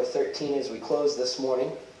verse number 13 as we close this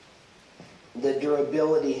morning. the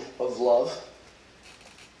durability of love.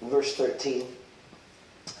 Verse 13.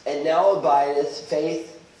 And now abideth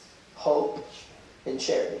faith, hope, and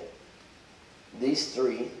charity. These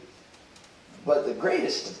three. But the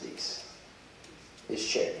greatest of these is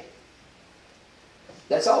charity.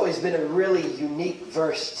 That's always been a really unique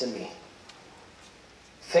verse to me.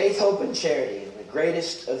 Faith, hope, and charity. And the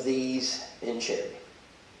greatest of these in charity.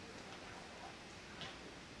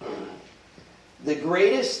 The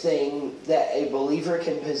greatest thing that a believer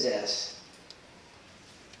can possess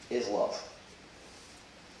is love.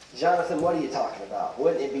 Jonathan, what are you talking about?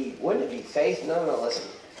 Wouldn't it be faith? No, listen.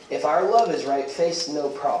 If our love is right, faith's no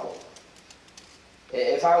problem.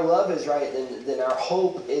 If our love is right, then our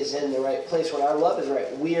hope is in the right place. When our love is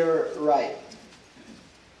right, we're right.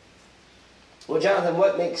 Well, Jonathan,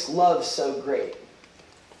 what makes love so great?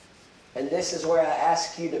 And this is where I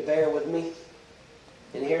ask you to bear with me.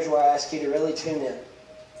 And here's where I ask you to really tune in.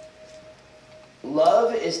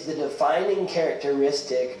 Love is the defining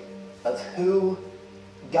characteristic of who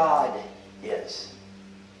God is.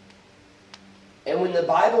 And when the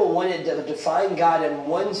Bible wanted to define God in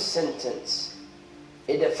one sentence,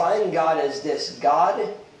 it defined God as this: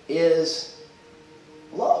 God is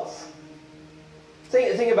love.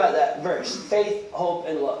 Think about that verse. Faith, hope,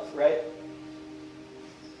 and love, right?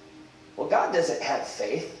 Well, God doesn't have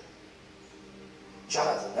faith.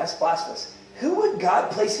 Jonathan, that's blasphemous. Who would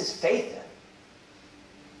God place his faith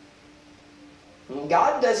in?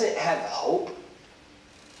 God doesn't have hope.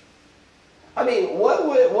 I mean, what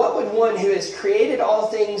would one who has created all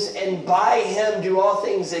things and by him do all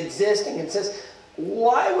things exist and consist,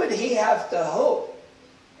 why would he have to hope?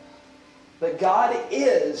 But God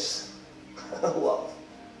is love.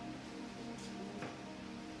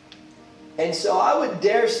 And so I would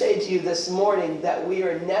dare say to you this morning that we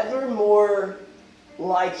are never more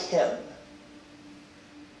like him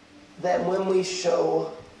than when we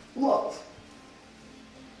show love.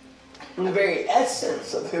 And the very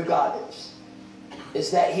essence of who God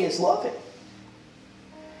is that he is loving.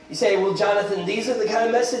 You say, well, Jonathan, these are the kind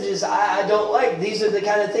of messages I don't like. These are the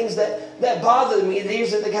kind of things that bother me.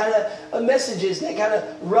 These are the kind of messages that kind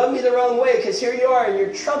of rub me the wrong way. Because here you are and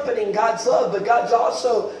you're trumpeting God's love. But God's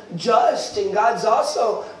also just. And God's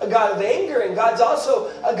also a God of anger. And God's also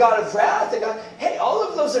a God of wrath. And hey, all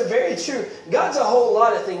of those are very true. God's a whole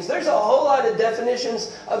lot of things. There's a whole lot of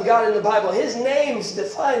definitions of God in the Bible. his names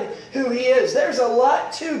define who he is. There's a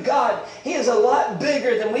lot to God. He is a lot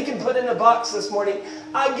bigger than we can put in a box this morning.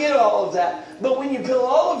 I get all of that. But when you peel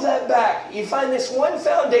all of that back, you find this one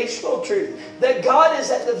foundational truth. That God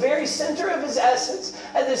is at the very center of his essence.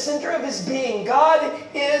 At the center of his being. God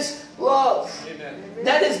is love. Amen.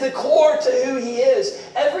 That is the core to who he is.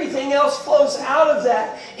 Everything else flows out of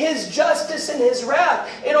that. His justice and his wrath.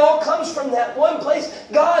 It all comes from that one place.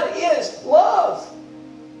 God is love.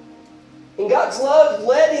 And God's love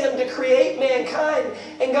led him to create mankind.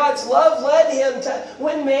 And God's love led him to,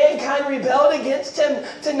 when mankind rebelled against him,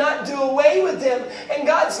 to not do away with them. And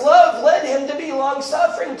God's love led him to be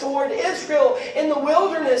long-suffering toward Israel in the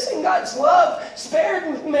wilderness. And God's love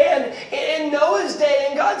spared man in Noah's day.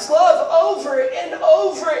 And God's love over and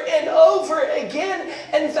over and over again.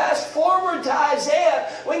 And fast forward to Isaiah,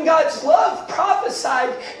 when God's love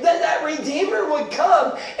prophesied that Redeemer would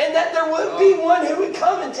come. And that there would be one who would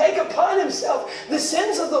come and take upon himself the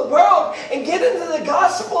sins of the world and get into the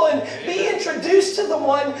gospel and be introduced to the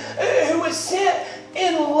one who was sent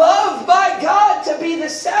in love by God to be the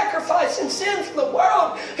sacrifice and sin for the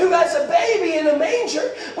world, who as a baby in a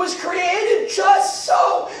manger was created just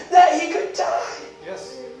so that he could die.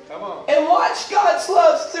 Yes. Come on. And watch God's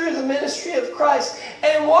love through the ministry of Christ.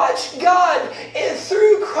 And watch God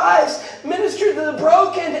through Christ minister to the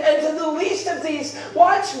broken and to the least of these.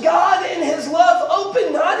 Watch God in his love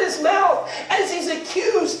open not his mouth as he's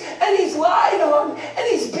accused and he's lied on and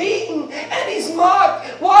he's beaten and he's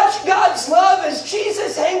mocked. Watch God's love as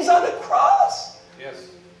Jesus hangs on a cross. Yes.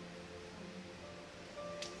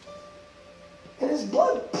 And his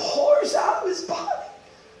blood pours out of his body.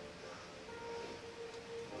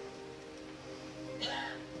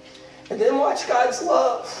 And then watch God's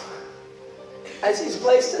love as he's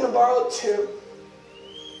placed in a borrowed tomb.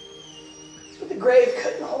 But the grave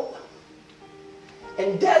couldn't hold him.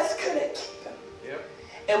 And death couldn't keep him. Yep.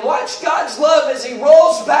 And watch God's love as he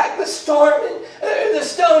rolls back the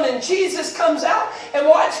stone and Jesus comes out. And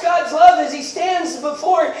watch God's love as he stands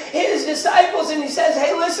before his disciples and he says,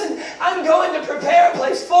 hey, listen, I'm going to prepare a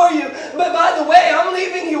place for you. But by the way, I'm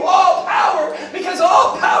leaving you all power because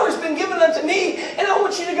all power has been given unto me. And I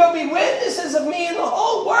want you to go be witnesses of me in the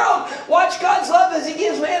whole world. Watch God's love as he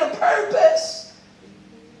gives man a purpose.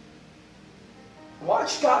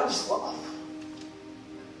 Watch God's love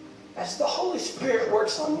as the Holy Spirit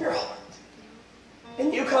works on your heart.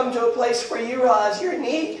 And you come to a place where you realize your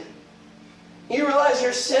need. You realize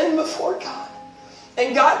your sin before God.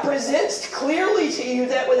 And God presents clearly to you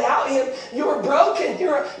that without Him, you're broken,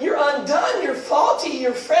 you're undone, you're faulty,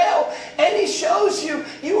 you're frail. And He shows you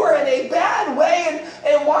you are in a bad way.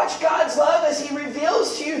 And watch God's love as He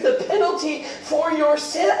reveals to you the penalty for your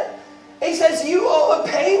sin. He says you owe a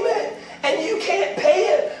payment and you can't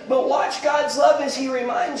pay it. But watch God's love as He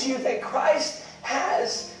reminds you that Christ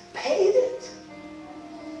has paid it.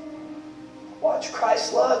 Watch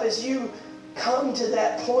Christ's love as you come to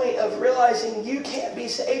that point of realizing you can't be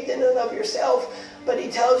saved in and of yourself, but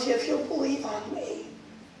He tells you, if you'll believe on me,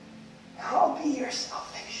 I'll be your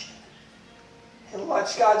salvation. And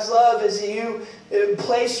watch God's love as you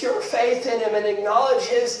place your faith in Him and acknowledge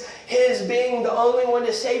His being the only one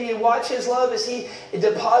to save you. Watch His love as He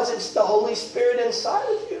deposits the Holy Spirit inside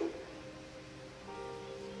of you.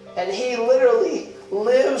 And He literally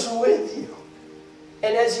lives with you.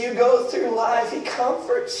 And as you go through life, He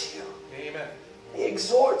comforts you. Amen. He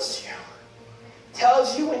exhorts you,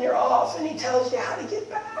 tells you when you're off, and He tells you how to get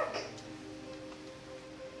back.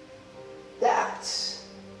 That's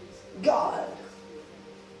God.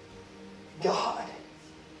 God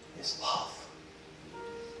is love.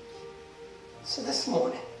 So this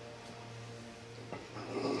morning,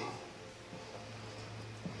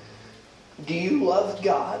 do you love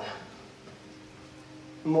God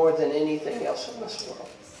more than anything else in this world?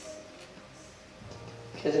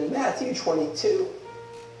 Because in Matthew 22,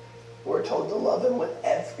 we're told to love Him with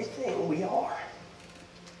everything we are,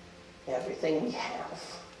 everything we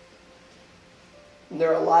have. And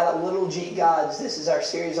there are a lot of little g gods. This is our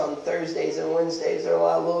series on Thursdays and Wednesdays. There are a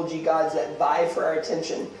lot of little g gods that vie for our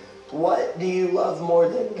attention. What do you love more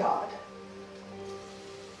than God?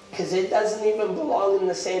 Because it doesn't even belong in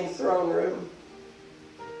the same throne room.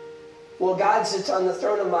 Well, God sits on the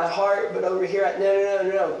throne of my heart, but over here,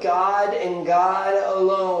 no. God and God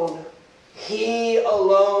alone. He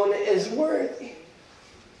alone is worthy.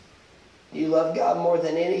 Do you love God more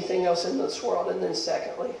than anything else in this world? And then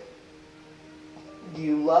secondly, do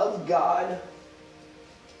you love God,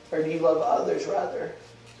 or do you love others rather,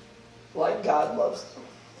 like God loves them?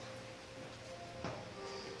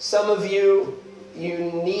 Some of you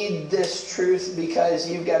need this truth because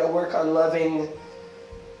you've got to work on loving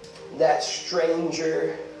that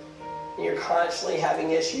stranger. You're constantly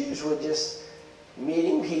having issues with just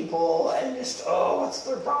meeting people and just, what's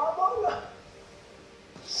their problem?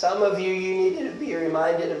 Some of you need to be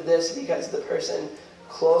reminded of this because the person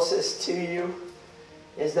closest to you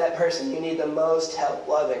is that person you need the most help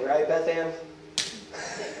loving, right, Beth Ann?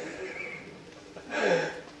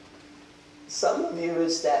 Some of you,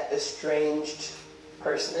 it's that estranged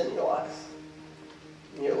person in your life.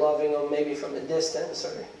 And you're loving them maybe from a distance,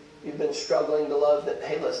 or you've been struggling to love that.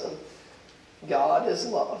 Hey, listen, God is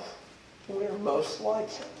love. We are most like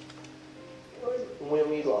Him when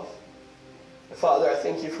we love. Father, I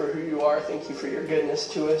thank You for who You are. I thank You for Your goodness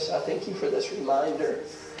to us. I thank You for this reminder.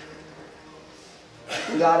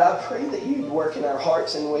 God, I pray that You'd work in our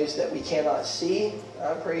hearts in ways that we cannot see.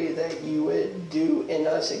 I pray that You would do in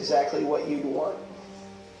us exactly what You'd want.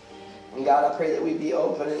 And God, I pray that we'd be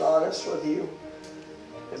open and honest with You.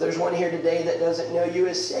 If there's one here today that doesn't know You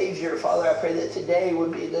as Savior, Father, I pray that today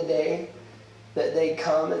would be the day that they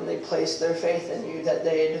come and they place their faith in You, that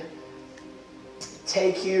they'd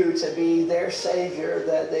take You to be their Savior,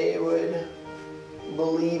 that they would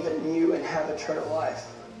believe in You and have eternal life.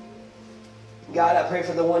 God, I pray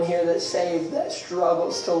for the one here that's saved, that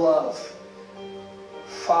struggles to love.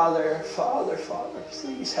 Father,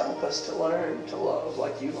 please help us to learn to love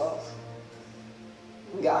like You love.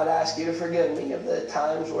 God, I ask You to forgive me of the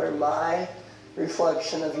times where my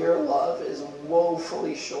reflection of Your love is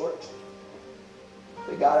woefully short.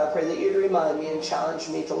 But God, I pray that You'd remind me and challenge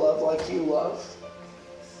me to love like You love.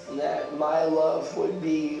 And that my love would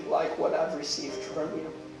be like what I've received from You.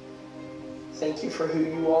 Thank You for who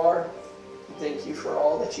You are. Thank You for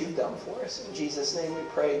all that You've done for us. In Jesus' name we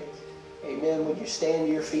pray. Amen. Would you stand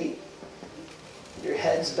to your feet? Your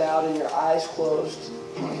heads bowed and your eyes closed.